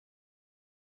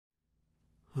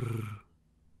ASMR.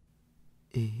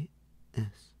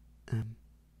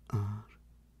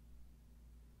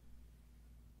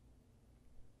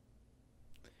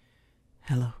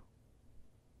 Hello.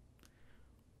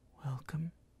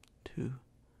 Welcome to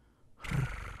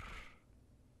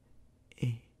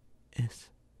ASMR.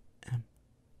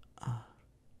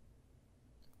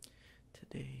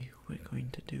 Today we're going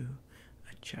to do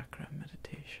a chakra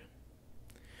meditation.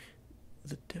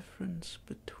 The difference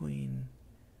between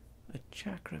a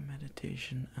chakra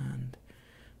meditation and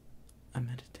a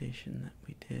meditation that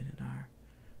we did in our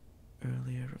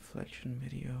earlier reflection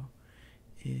video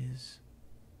is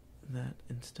that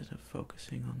instead of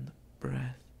focusing on the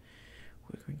breath,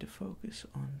 we're going to focus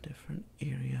on different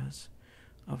areas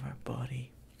of our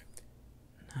body.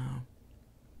 Now,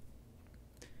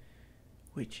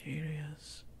 which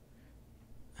areas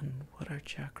and what are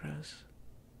chakras?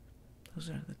 Those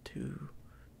are the two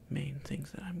main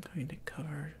things that I'm going to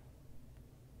cover.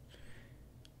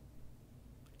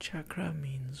 Chakra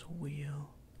means wheel,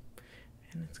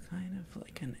 and it's kind of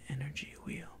like an energy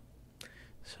wheel.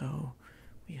 So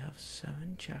we have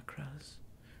 7 chakras,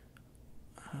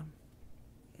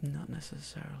 not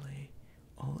necessarily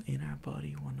all in our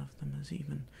body. One of them is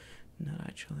even not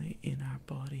actually in our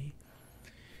body,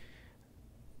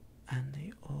 and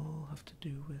they all have to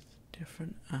do with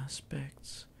different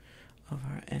aspects of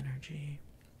our energy.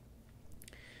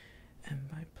 And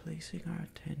by placing our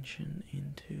attention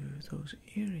into those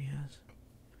areas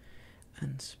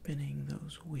and spinning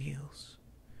those wheels,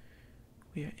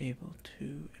 we are able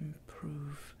to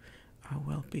improve our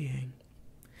well-being.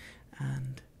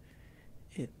 And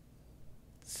it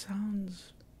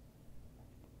sounds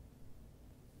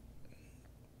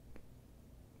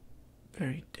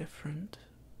very different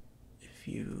if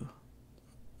you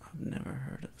have never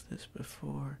heard of this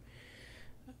before.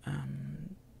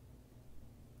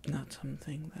 Not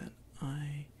something that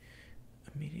I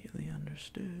immediately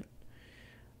understood,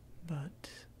 but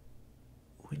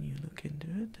when you look into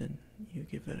it and you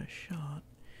give it a shot,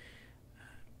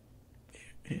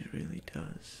 it really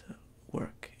does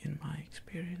work, in my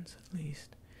experience at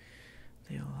least.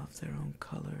 They all have their own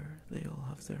color, they all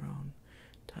have their own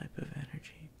type of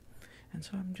energy, and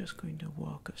so I'm just going to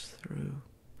walk us through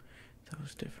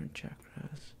those different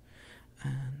chakras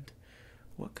and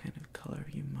what kind of color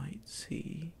you might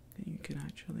see. You can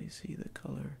actually see the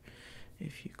color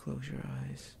if you close your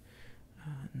eyes,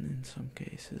 and in some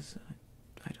cases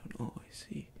I don't always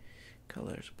see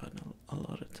colors, but a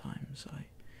lot of times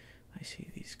I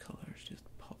see these colors just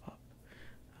pop up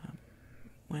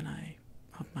when I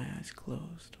have my eyes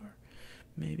closed, or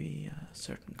maybe a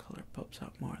certain color pops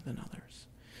up more than others.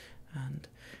 And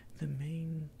the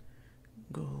main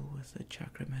goal with the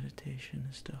chakra meditation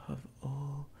is to have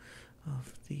all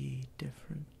of the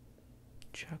different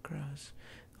chakras,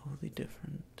 all the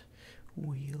different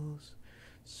wheels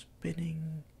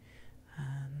spinning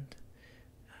and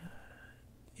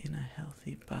in a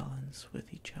healthy balance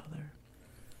with each other.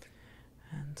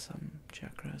 And some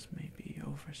chakras may be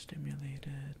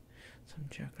overstimulated, some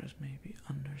chakras may be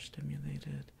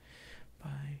understimulated.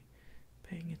 By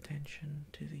paying attention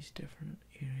to these different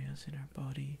areas in our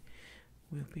body,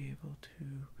 we'll be able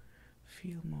to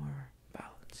feel more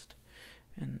balanced.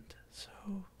 And so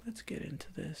let's get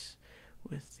into this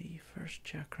with the first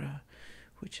chakra,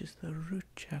 which is the root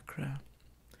chakra.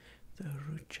 The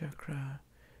root chakra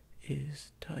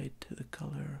is tied to the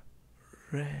color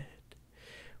red,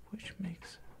 which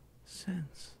makes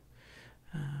sense.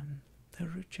 The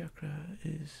root chakra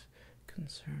is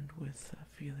concerned with a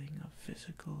feeling of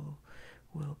physical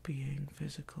well-being,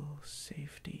 physical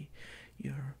safety,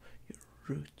 your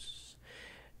roots.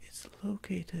 It's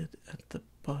located at the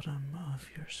bottom of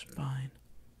your spine.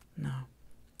 Now,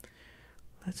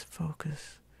 let's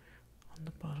focus on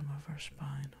the bottom of our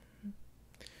spine.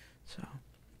 So,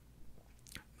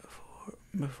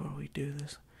 before we do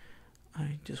this,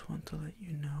 I just want to let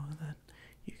you know that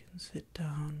you can sit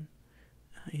down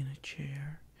in a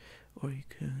chair, or you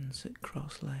can sit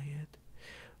cross-legged,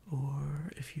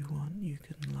 or if you want you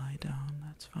can lie down.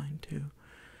 That's fine too.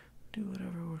 Do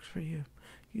whatever works for you.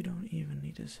 You don't even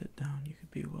need to sit down. You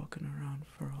could be walking around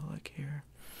for all I care.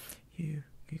 You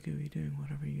could be doing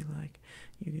whatever you like.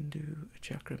 You can do a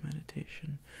chakra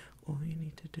meditation. All you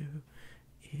need to do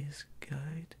is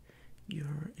guide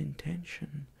your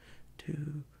intention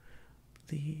to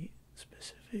the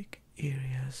specific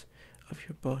areas of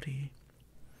your body.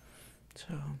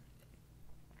 So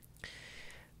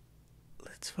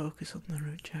let's focus on the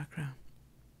root chakra.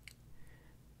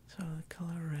 So the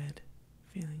color red,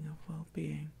 feeling of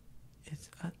well-being, it's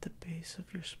at the base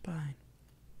of your spine.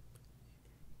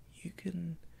 You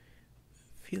can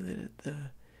feel it at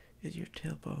the is your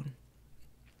tailbone.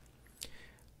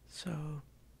 So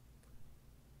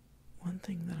one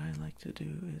thing that I like to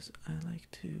do is I like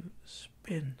to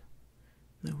spin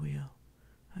the wheel.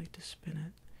 I like to spin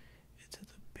it. It's at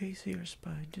the base of your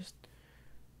spine, just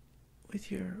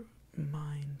with your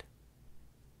mind.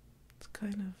 It's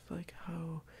kind of like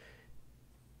how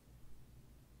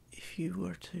if you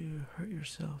were to hurt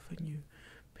yourself and you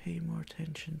pay more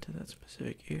attention to that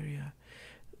specific area,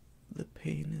 the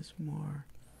pain is more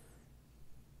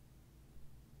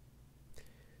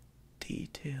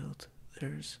detailed.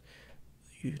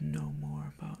 You know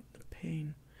more about the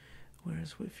pain,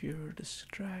 whereas if you're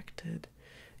distracted,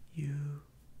 you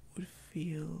would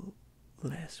feel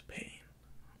less pain.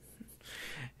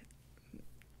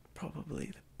 Probably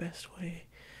the best way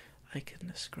I can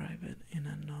describe it in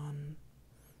a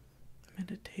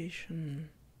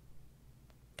non-meditation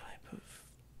type of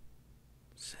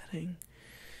setting.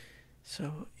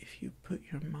 So if you put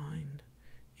your mind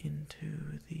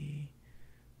into the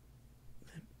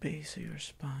base of your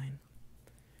spine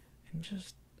and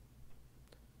just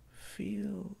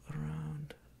feel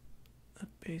around the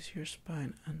base of your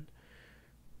spine and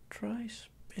try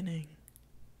spinning.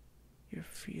 You're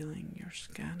feeling, you're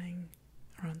scanning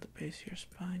around the base of your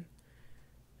spine.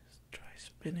 Just try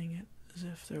spinning it as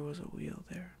if there was a wheel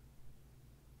there,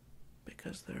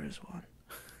 because there is one.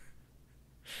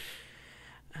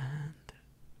 And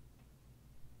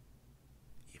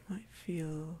you might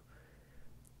feel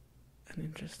an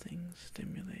interesting,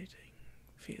 stimulating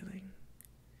feeling.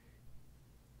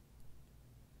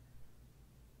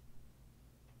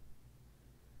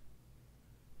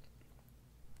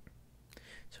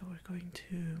 So we're going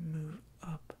to move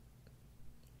up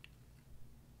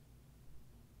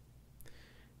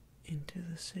into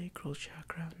the sacral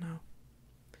chakra now.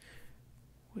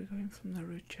 We're going from the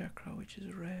root chakra, which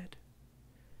is red,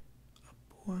 up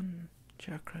one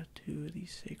chakra to the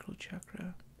sacral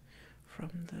chakra. From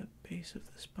the base of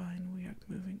the spine, we are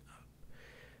moving up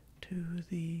to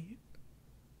the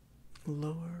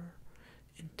lower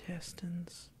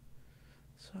intestines.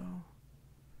 So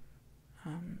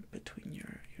between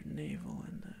your navel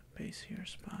and the base of your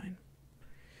spine.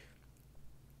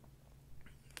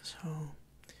 So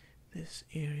this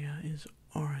area is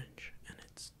orange and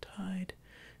it's tied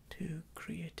to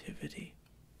creativity,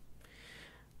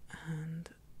 and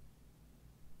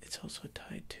it's also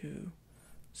tied to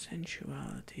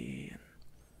sensuality, and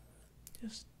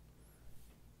just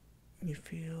you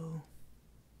feel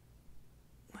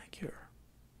like you're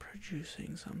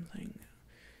producing something.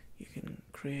 You can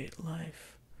create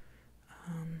life.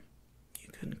 You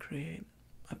can create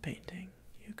a painting.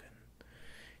 You can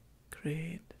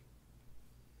create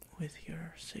with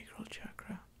your sacral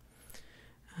chakra.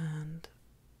 And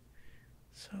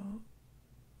so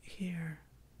here,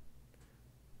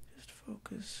 just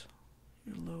focus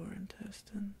your lower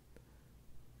intestine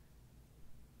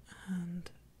and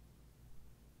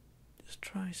just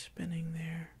try spinning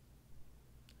there.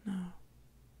 Now,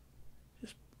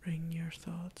 just bring your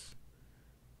thoughts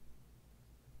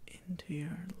into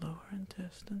your lower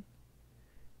intestine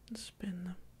and spin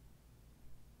them.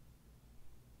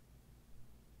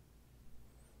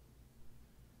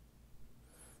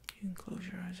 You can close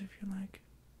your eyes if you like.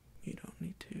 You don't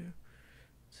need to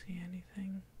see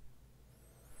anything.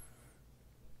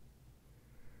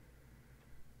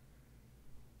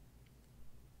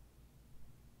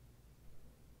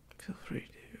 Feel free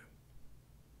to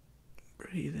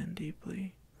breathe in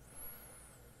deeply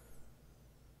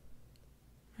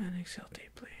and exhale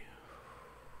deeply.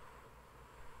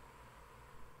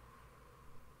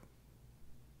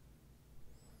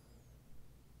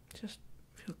 Just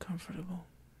feel comfortable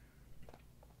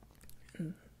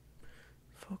and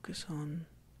focus on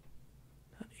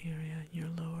that area in your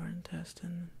lower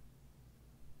intestine.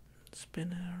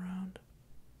 Spin it around.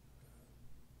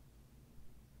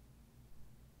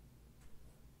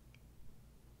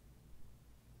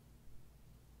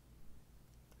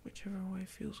 Whichever way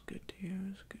feels good to you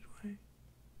is a good way.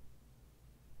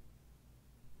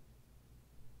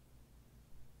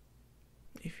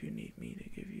 If you need me to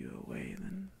give you a way,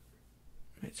 then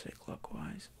I'd say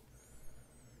clockwise.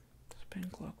 Spin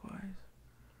clockwise.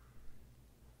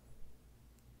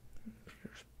 If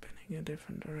you're spinning a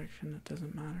different direction, it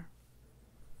doesn't matter.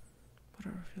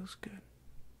 Whatever feels good.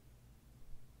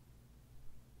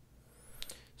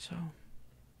 So,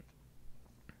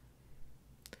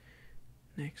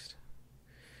 next,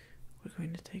 we're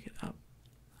going to take it up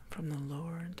from the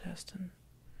lower intestine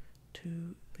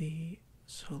to the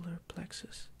solar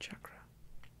plexus chakra.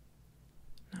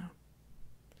 Now,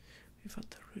 we've got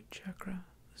the root chakra,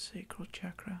 the sacral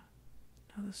chakra,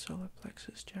 now the solar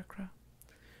plexus chakra.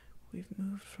 we've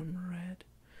moved from red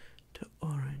to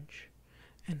orange,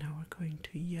 and now we're going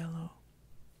to yellow.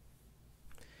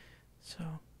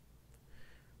 So,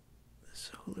 the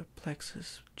solar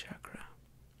plexus chakra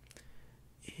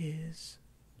is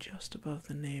just above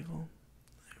the navel,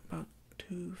 about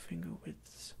 2 finger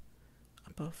widths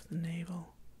above the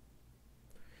navel.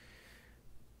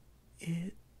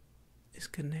 It is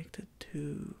connected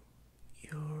to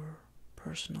your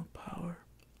personal power.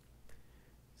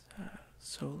 The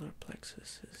solar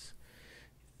plexus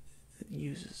it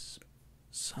uses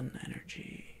sun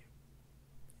energy.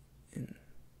 In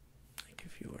like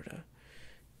if you were to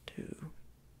do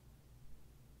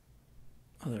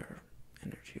other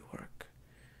energy work,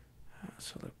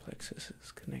 solar plexus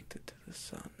is connected to the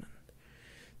sun, and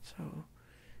so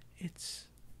it's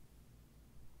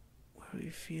where we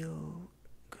feel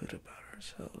good about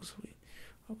ourselves.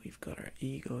 We've got our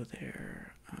ego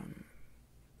there.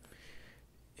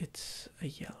 It's a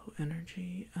yellow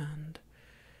energy, and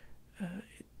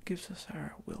it gives us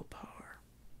our willpower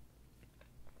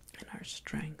and our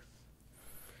strength.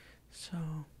 So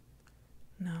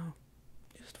now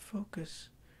just focus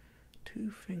 2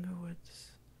 finger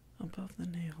widths above the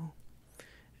navel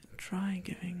and try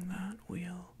giving that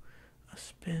wheel a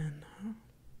spin.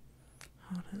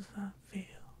 How does that feel?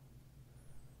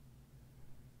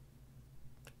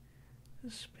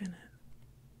 Just spin it.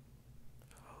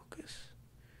 Focus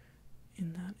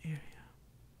in that area.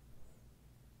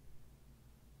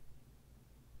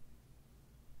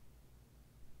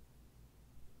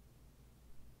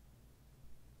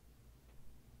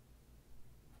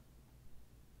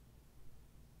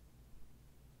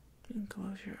 And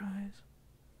close your eyes.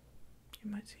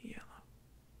 You might see yellow.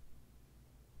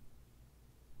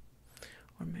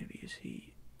 Or maybe you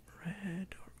see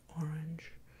red or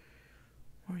orange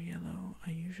or yellow.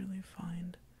 I usually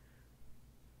find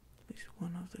at least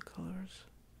one of the colors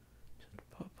to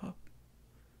pop up.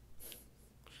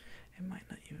 It might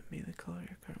not even be the color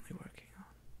you're currently working on.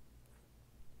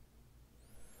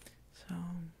 So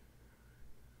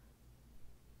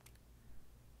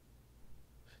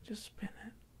just spin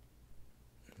it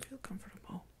and feel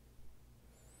comfortable.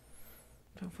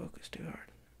 Don't focus too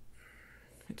hard.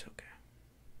 It's okay.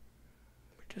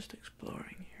 We're just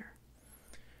exploring here.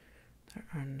 There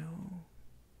are no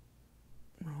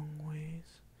wrong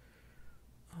ways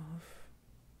of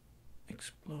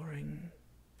exploring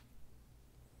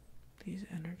these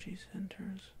energy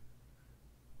centers.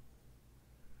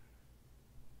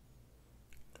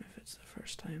 If it's the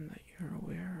first time that you're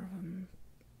aware of them,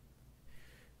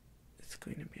 it's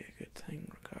going to be a good thing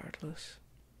regardless.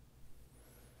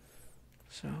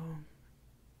 So,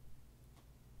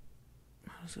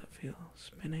 how does that feel?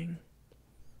 Spinning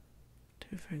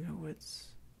 2 finger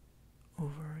widths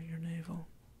over your navel,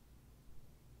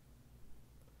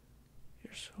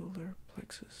 your solar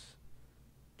plexus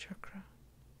chakra.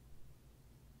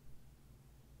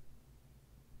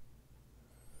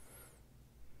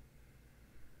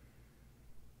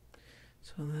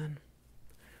 So then,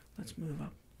 let's move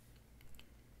up.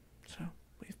 So,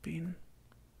 we've been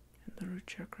in the root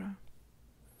chakra,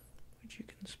 which you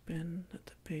can spin at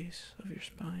the base of your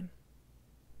spine.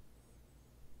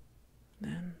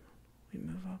 Then we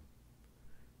move up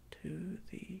to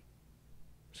the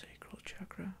sacral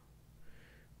chakra,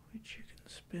 which you can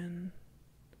spin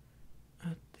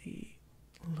at the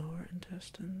lower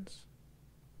intestines.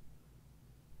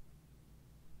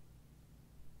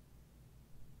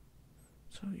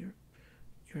 So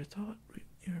your thought,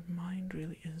 your mind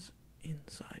really is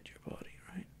inside your body,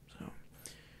 right? So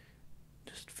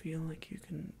just feel like you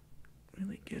can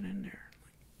really get in there.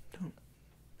 Like,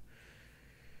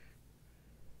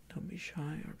 don't be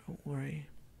shy, or don't worry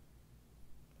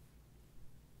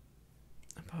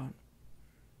about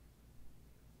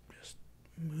just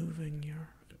moving your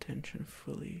attention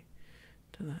fully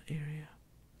to that area.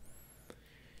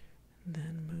 And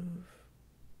then move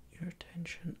your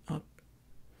attention up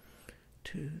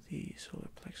to the solar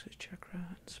plexus chakra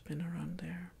and spin around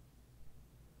there.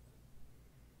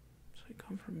 So we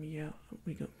come from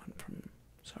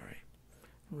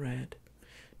red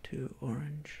to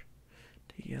orange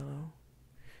to yellow,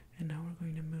 and now we're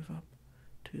going to move up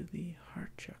to the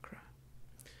heart chakra,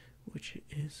 which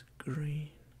is green.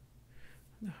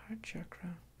 The heart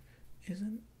chakra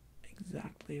isn't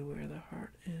exactly where the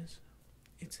heart is,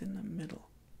 it's in the middle.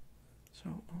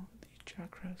 So all of these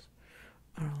chakras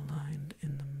are aligned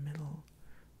in the middle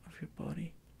of your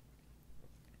body,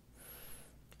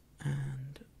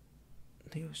 and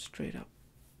they go straight up.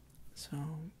 So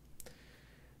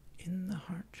in the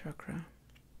heart chakra,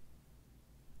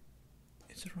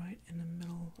 it's right in the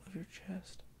middle of your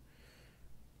chest,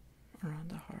 around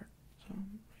the heart, so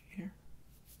right here.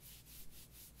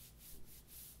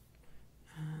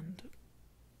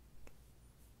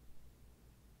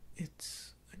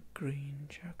 green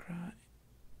chakra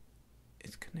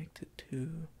is connected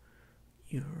to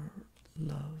your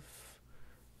love,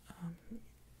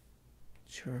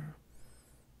 your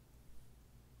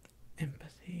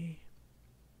empathy.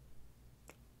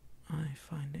 I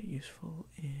find it useful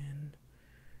in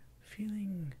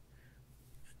feeling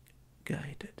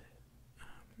guided,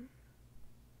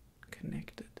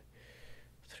 connected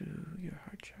through your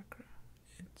heart chakra.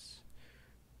 It's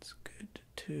good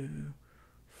to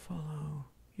follow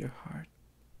your heart.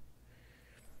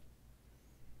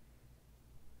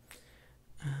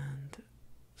 And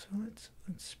so let's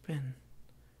spin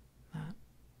that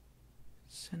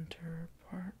center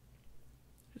part.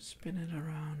 Just spin it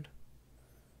around.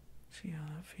 See how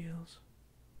that feels.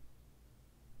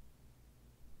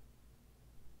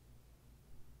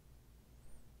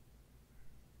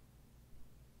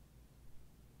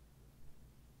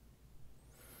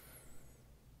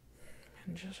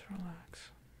 And just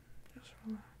relax. Just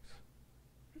relax.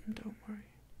 And don't worry.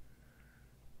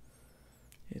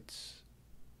 It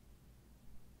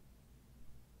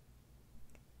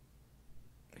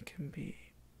can be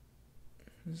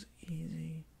as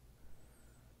easy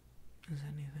as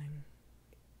anything.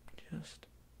 Just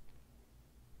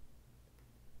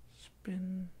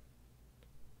spin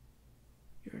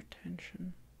your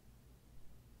attention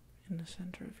in the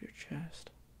center of your chest.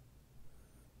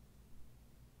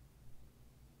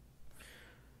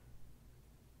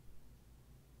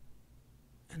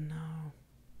 And now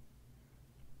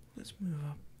let's move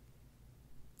up.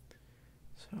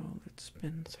 So let's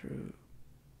spin through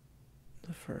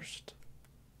the first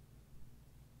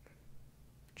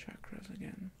chakras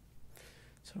again.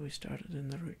 So we started in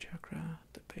the root chakra,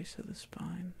 at the base of the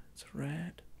spine. It's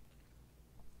red.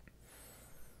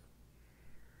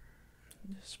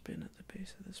 Just spin at the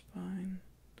base of the spine.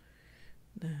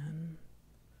 Then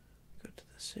go to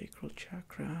the sacral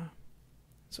chakra.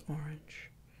 It's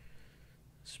orange.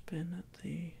 Spin at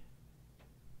the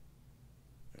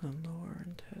lower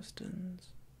intestines.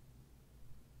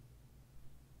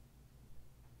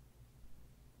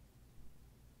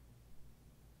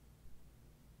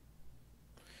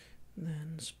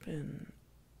 Then spin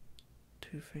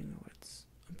 2 finger widths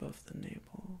above the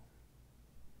navel,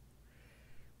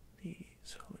 the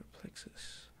solar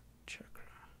plexus chakra.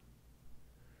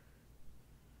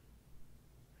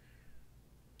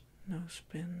 Now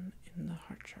spin in the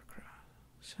heart chakra,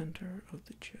 center of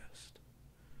the chest.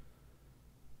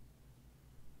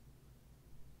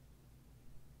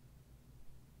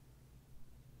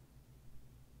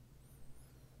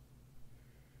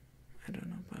 I don't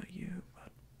know about you,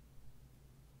 but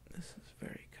this is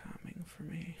very calming for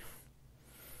me.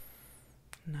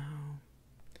 Now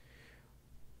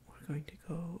we're going to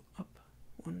go up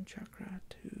 1 chakra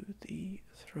to the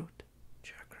throat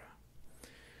chakra.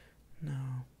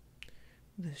 Now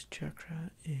this chakra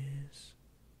is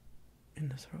in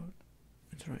the throat.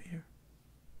 It's right here.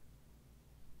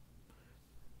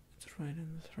 It's right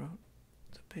in the throat,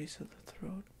 the base of the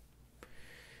throat.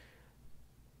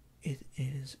 It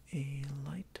is a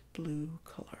light blue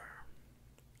color.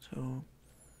 So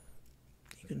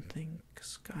you can think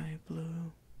sky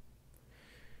blue.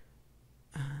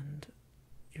 And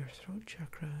your throat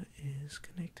chakra is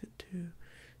connected to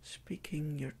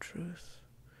speaking your truth.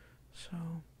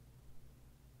 So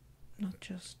not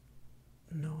just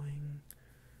knowing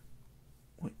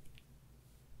what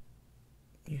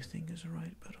you think is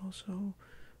right, but also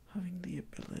having the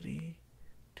ability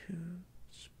to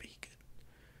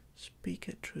speak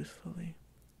it truthfully,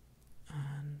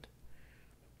 and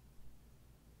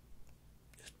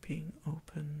just being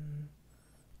open,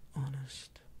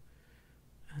 honest,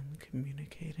 and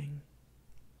communicating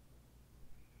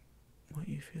what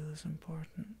you feel is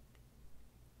important.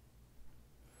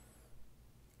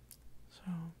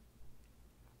 So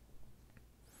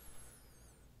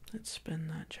let's spin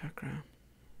that chakra.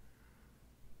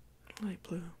 Light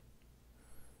blue.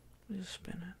 Just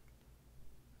spin it.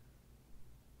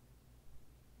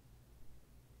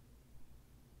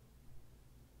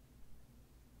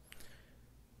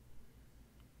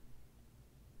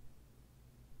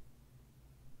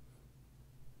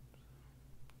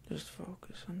 Just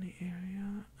focus on the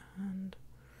area and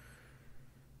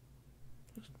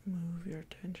just move your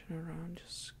attention around.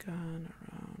 Just scan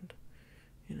around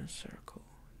in a circle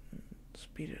and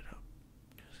speed it up.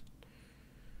 Just,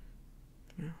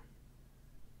 yeah.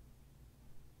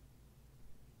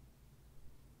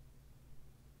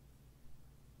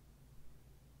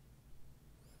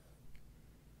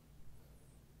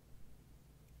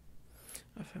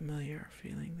 A familiar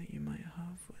feeling that you might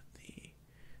have with the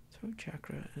throat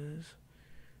chakra is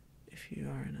if you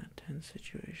are in a tense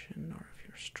situation or if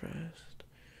you're stressed,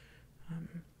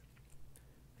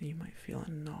 then you might feel a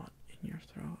knot in your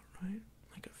throat, right?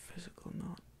 Like a physical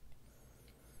knot.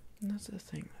 And that's the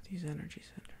thing with these energy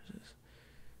centers, is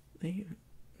they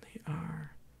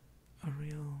are a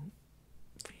real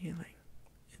feeling.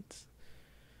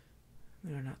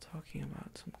 We're not talking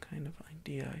about some kind of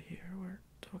idea here. We're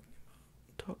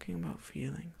talking about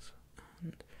feelings,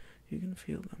 and you can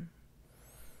feel them,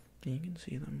 and you can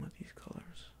see them with these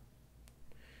colors.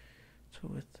 So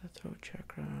with the throat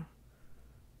chakra,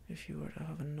 if you were to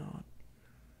have a knot,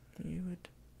 you would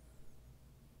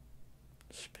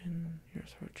spin your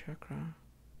throat chakra,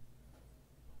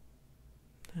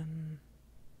 then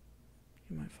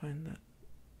you might find that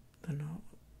the knot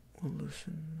will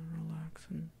loosen and relax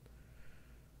and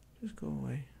just go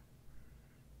away.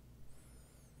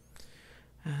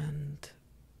 And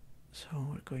so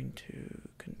we're going to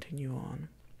continue on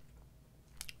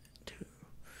to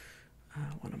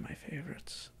one of my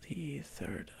favorites, the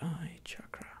third eye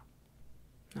chakra.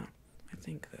 Now, I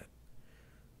think that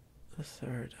the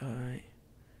third eye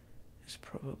is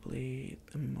probably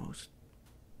the most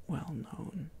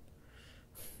well-known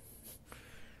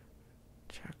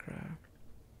chakra,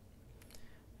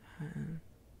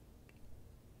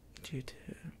 due to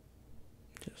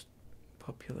just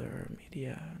popular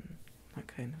media and that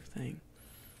kind of thing.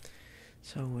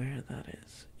 So where that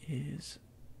is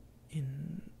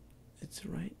it's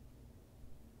right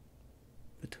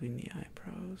between the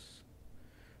eyebrows,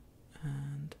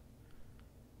 and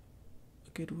a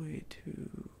good way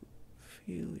to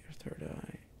feel your third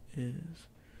eye is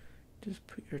just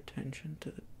put your attention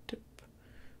to the tip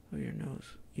of your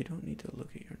nose. You don't need to look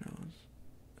at your nose.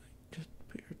 Just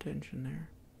put your attention there,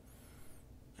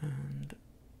 and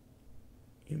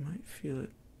you might feel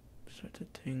it start to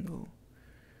tingle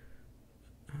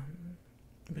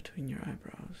between your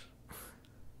eyebrows.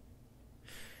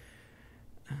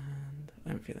 And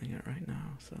I'm feeling it right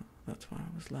now, so that's why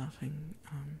I was laughing.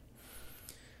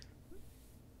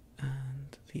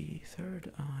 And the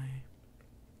third eye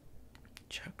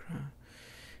chakra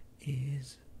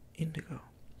is indigo.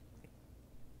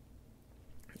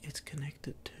 It's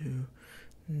connected to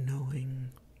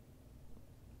knowing.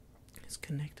 It's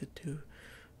connected to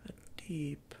a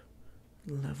deep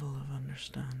level of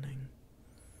understanding,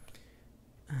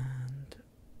 and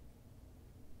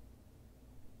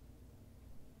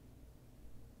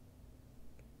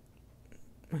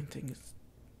I think it's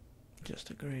just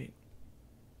a great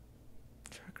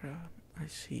chakra. I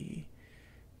see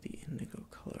the indigo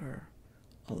color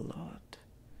a lot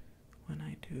when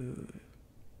I do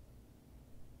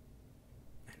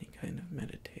any kind of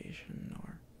meditation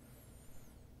or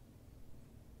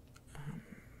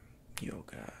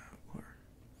yoga, or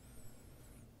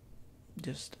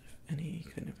just any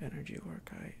kind of energy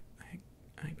work.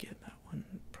 I get that one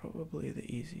probably the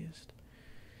easiest.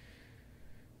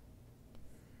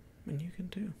 And you can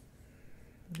too.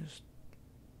 Just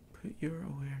put your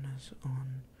awareness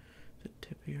on the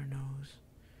tip of your nose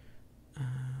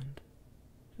and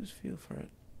just feel for it.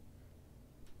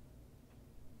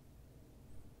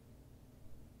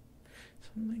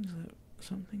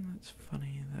 Something that's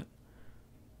funny that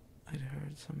I'd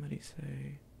heard somebody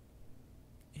say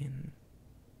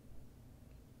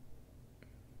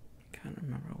I can't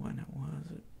remember when it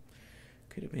was. It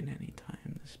could have been any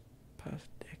time this past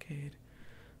decade.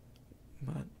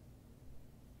 But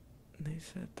they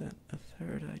said that a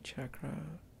third eye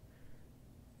chakra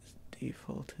is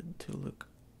defaulted to look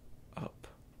up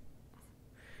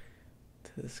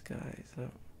to the sky.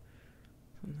 So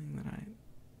something that I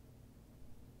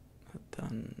have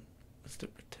done is to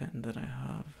pretend that I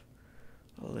have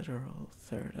a literal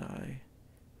third eye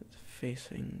that's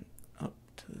facing up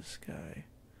to the sky,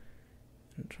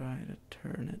 and try to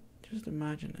turn it. Just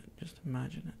imagine it.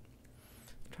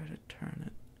 Try to turn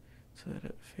it so that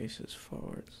it faces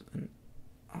forwards and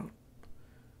out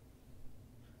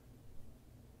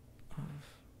of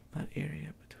that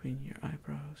area between your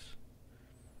eyebrows.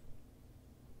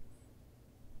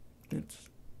 It's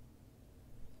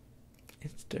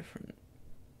different.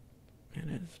 It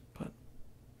is, but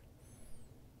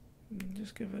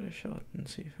just give it a shot and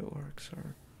see if it works,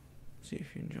 or see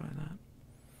if you enjoy that.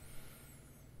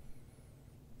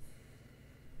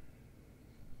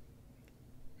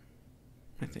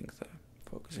 I think that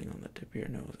focusing on the tip of your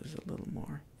nose is a little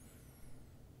more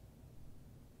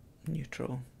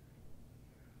neutral.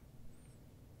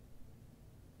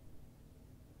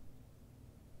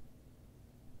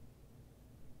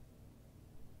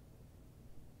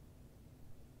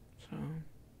 So,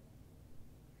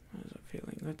 how is it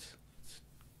feeling? Let's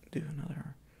do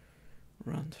another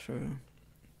run through.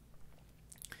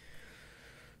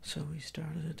 So we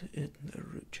started in the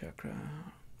root chakra,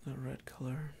 the red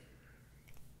color,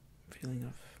 feeling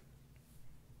of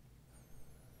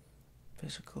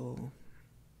physical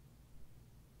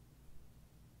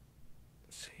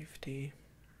safety,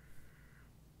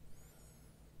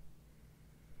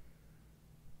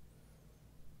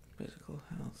 physical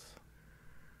health.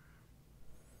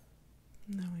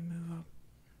 Now we move up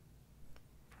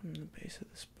from the base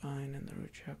of the spine and the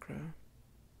root chakra.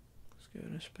 Let's give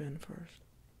it a spin first.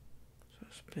 So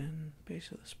spin,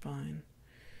 base of the spine.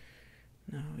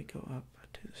 Now we go up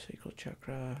to the sacral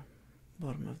chakra,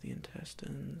 bottom of the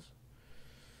intestines,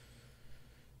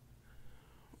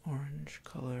 orange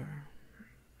color,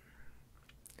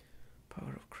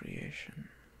 power of creation.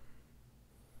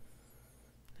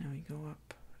 Now we go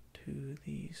up to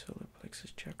the solar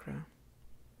plexus chakra,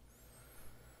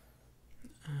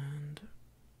 and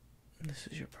this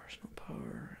is your personal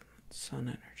power, sun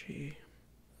energy,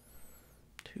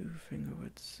 2 finger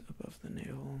widths above the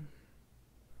navel.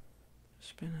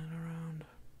 Spin it around.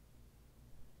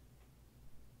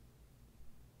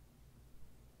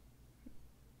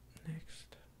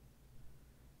 Next,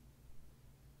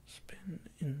 spin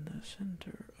in the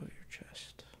center of your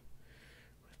chest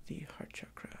with the heart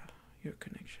chakra, your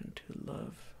connection to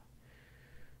love,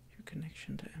 your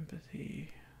connection to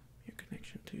empathy, your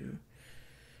connection to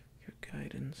your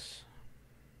guidance.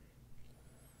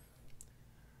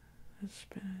 Let's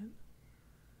spin it.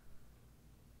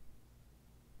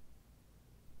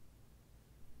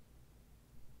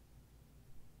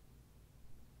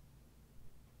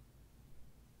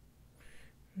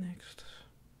 Next,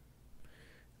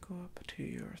 go up to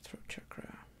your throat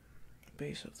chakra,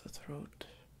 base of the throat,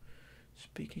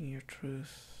 speaking your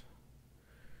truth,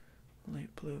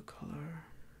 light blue color.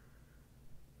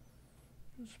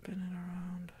 Spin it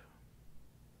around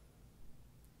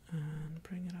and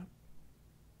bring it up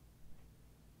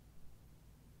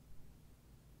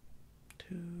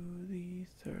to the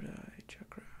third eye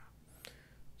chakra.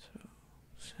 So,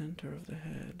 center of the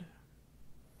head,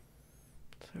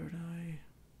 third eye,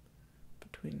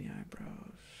 between the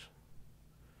eyebrows.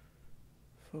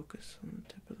 Focus on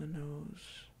the tip of the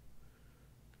nose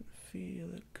and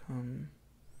feel it come,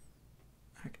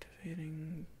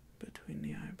 activating between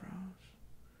the eyebrows,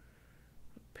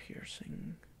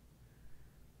 piercing.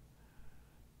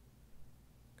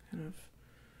 Kind of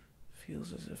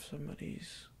feels as if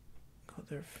somebody's got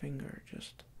their finger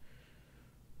just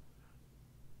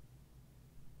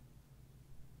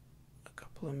a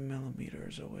couple of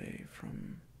millimeters away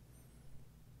from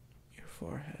your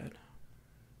forehead,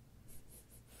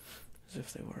 as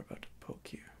if they were about to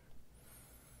poke you,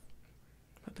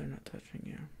 but they're not touching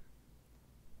you.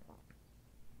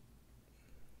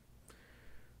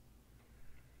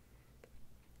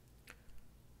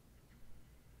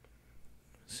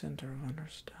 Center of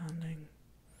understanding,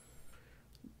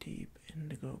 deep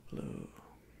indigo blue.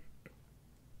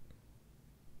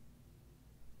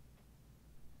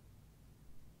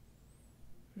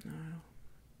 Now,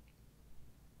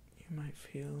 you might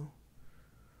feel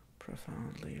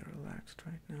profoundly relaxed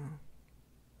right now,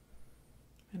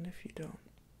 and if you don't,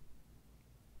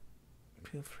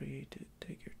 feel free to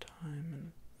take your time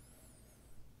and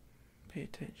pay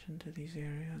attention to these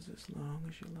areas as long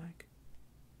as you like.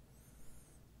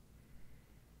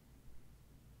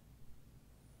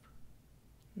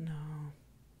 Now,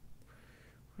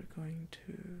 we're going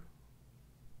to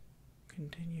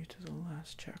continue to the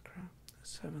last chakra, the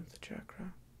 7th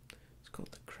chakra. It's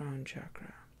called the crown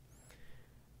chakra.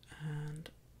 And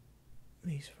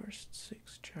these first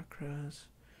 6 chakras,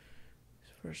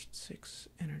 these first 6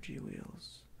 energy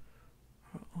wheels,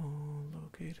 are all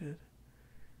located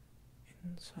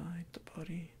inside the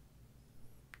body.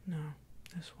 No,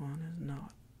 this one is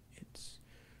not. It's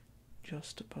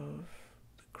just above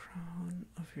the crown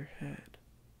of your head.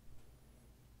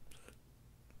 So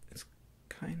it's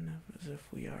kind of as if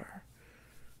we are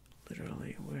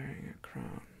literally wearing a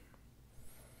crown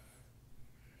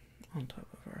on top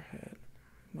of our head,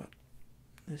 but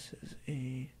this is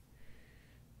a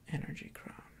energy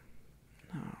crown.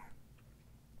 Now,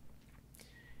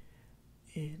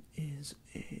 it is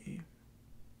a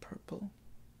purple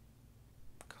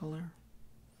color.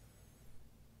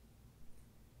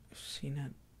 I've seen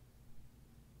it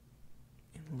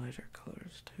in lighter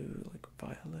colors too, like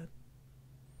violet.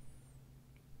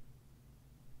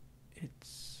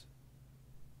 It's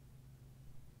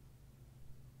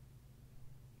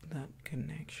that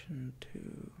connection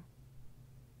to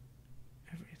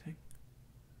everything.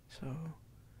 So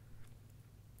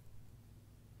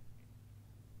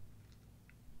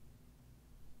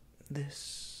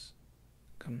this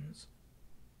comes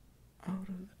out of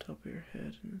the top of your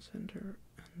head in the center,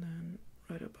 and then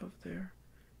right above there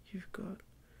you've got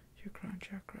your crown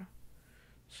chakra.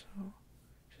 So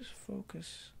just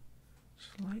focus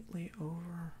slightly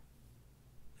over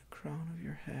the crown of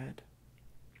your head,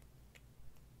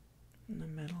 in the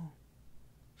middle,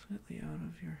 slightly out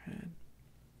of your head,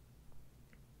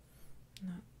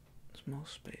 that small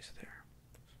space there.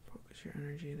 Just focus your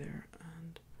energy there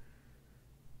and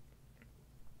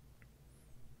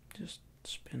just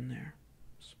spin there,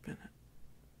 spin it.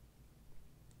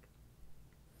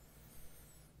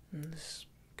 And this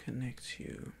connects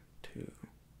you to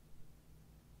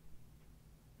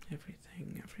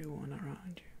everything, everyone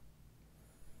around you.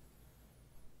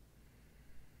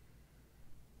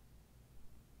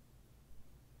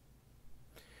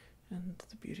 And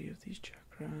the beauty of these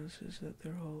chakras is that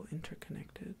they're all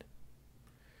interconnected.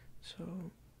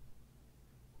 So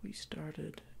we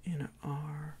started in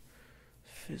our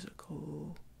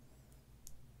physical,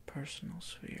 personal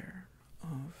sphere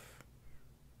of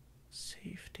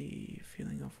safety,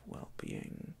 feeling of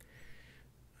well-being.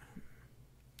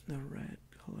 The red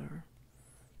color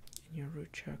in your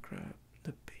root chakra,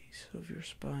 the base of your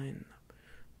spine.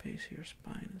 The base of your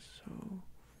spine is so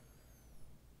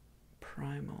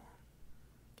primal.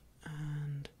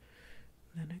 And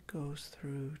then it goes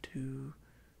through to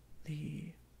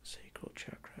the sacral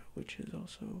chakra, which is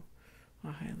also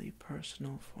a highly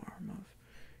personal form of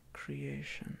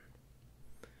creation.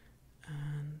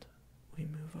 And we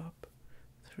move up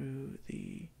through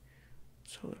the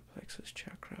solar plexus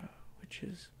chakra, which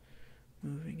is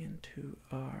moving into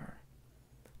our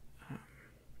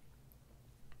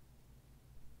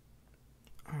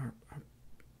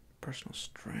personal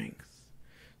strength.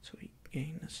 So we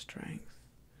gain the strength,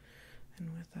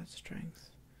 and with that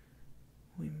strength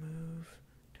we move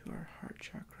to our heart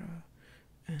chakra,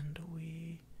 and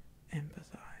we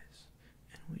empathize,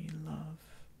 and we love,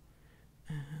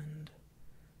 and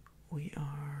we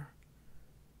are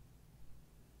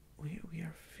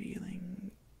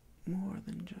feeling more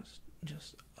than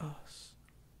just us.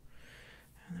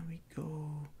 And then we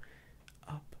go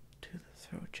up to the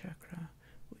throat chakra.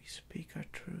 We speak our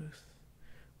truth.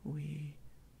 We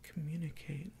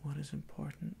communicate what is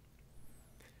important,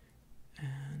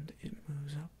 and it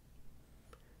moves up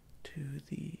to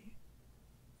the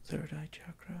third eye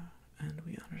chakra, and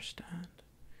we understand.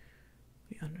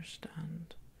 We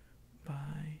understand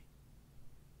by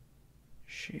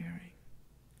sharing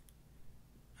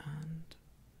and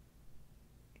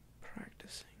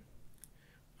practicing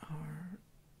our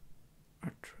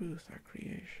truth, our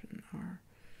creation, our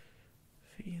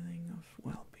feeling of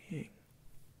well-being.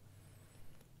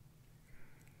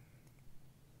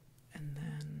 And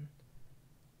then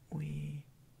we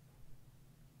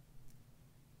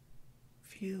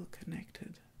feel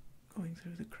connected going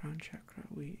through the crown chakra.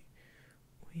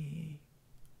 We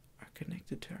are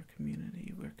connected to our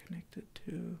community. We're connected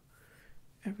to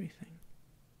everything.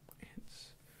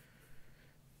 It's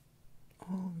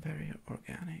all very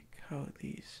organic, how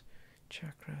these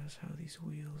chakras, how these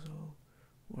wheels all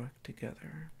work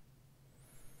together.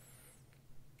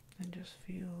 And just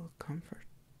feel comfort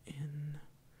in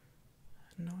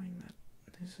knowing that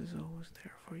this is always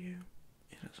there for you.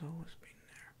 It has always been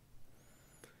there.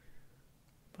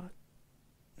 But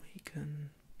we can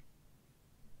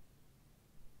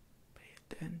pay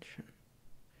attention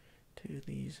to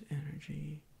these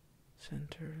energy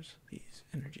centers, these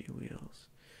energy wheels,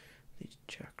 these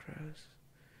chakras,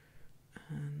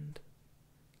 and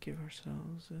give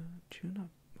ourselves a tune-up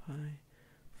by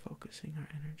focusing our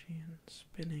energy and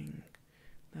spinning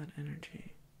that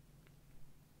energy.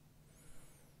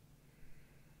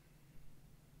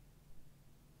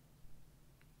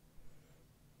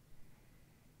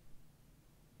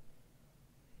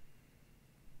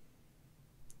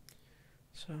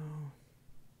 So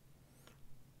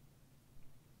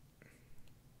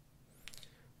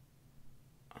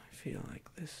I feel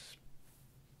like this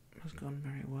has gone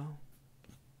very well,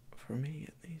 for me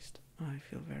at least. I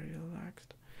feel very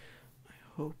relaxed. I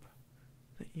hope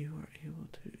that you are able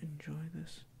to enjoy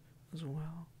this as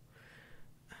well.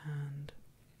 And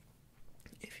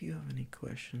if you have any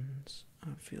questions,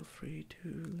 feel free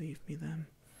to leave me them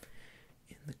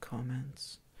in the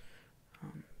comments.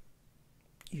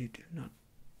 You do not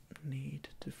need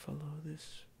to follow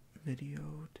this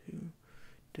video to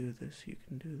do this. You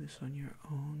can do this on your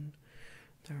own.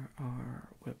 There are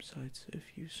websites,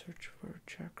 if you search for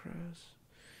chakras,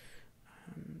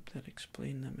 that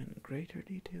explain them in greater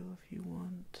detail if you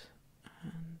want.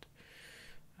 And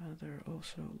there are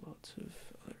also lots of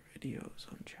other videos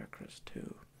on chakras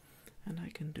too. And I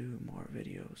can do more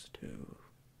videos too,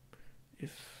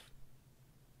 if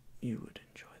you would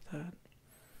enjoy that.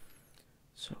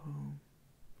 So,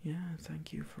 yeah,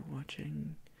 thank you for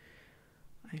watching.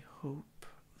 I hope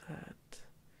that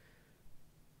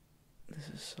this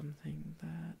is something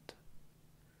that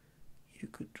you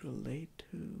could relate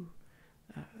to.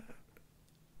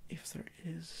 If there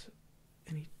is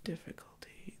any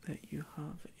difficulty that you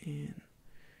have in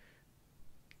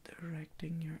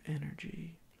directing your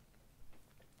energy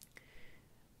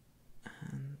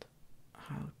and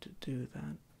how to do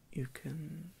that, you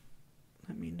can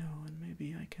let me know, and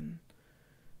maybe I can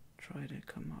try to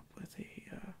come up with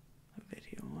a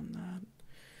video on that.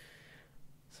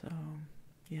 So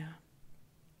yeah,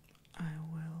 I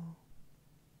will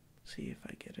see if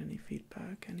I get any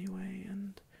feedback anyway,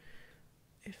 and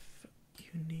if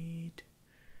you need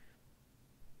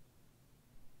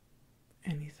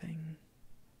anything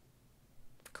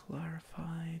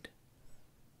clarified,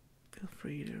 feel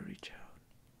free to reach out.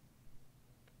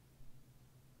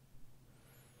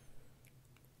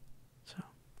 So,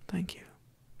 thank you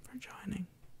for joining,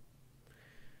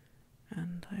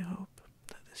 and I hope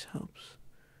that this helps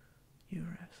you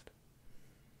rest.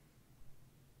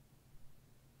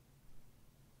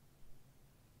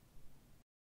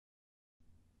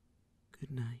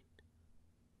 Good night.